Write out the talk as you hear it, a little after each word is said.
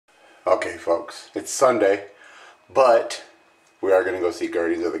Okay, folks, it's Sunday, but we are going to go see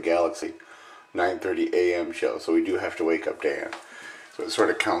Guardians of the Galaxy, 9:30 a.m. show, so we do have to wake up Dan. So it sort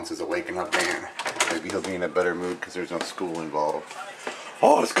of counts as a waking up Dan. Maybe he'll be in a better mood because there's no school involved.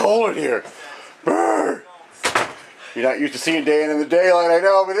 Oh, it's cold in here. Brr! You're not used to seeing Dan in the daylight, I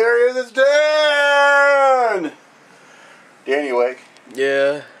know, but there he is, it's Dan! Dan, you awake?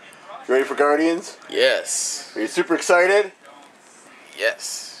 Yeah. You ready for Guardians? Yes. Are you super excited?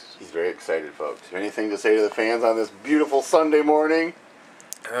 Yes. He's very excited, folks. Anything to say to the fans on this beautiful Sunday morning?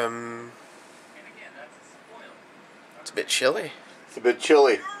 It's a bit chilly. It's a bit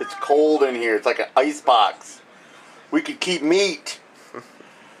chilly. It's cold in here. It's like an ice box. We could keep meat.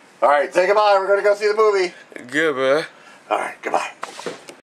 Alright, say goodbye. We're going to go see the movie. Goodbye. Alright, goodbye.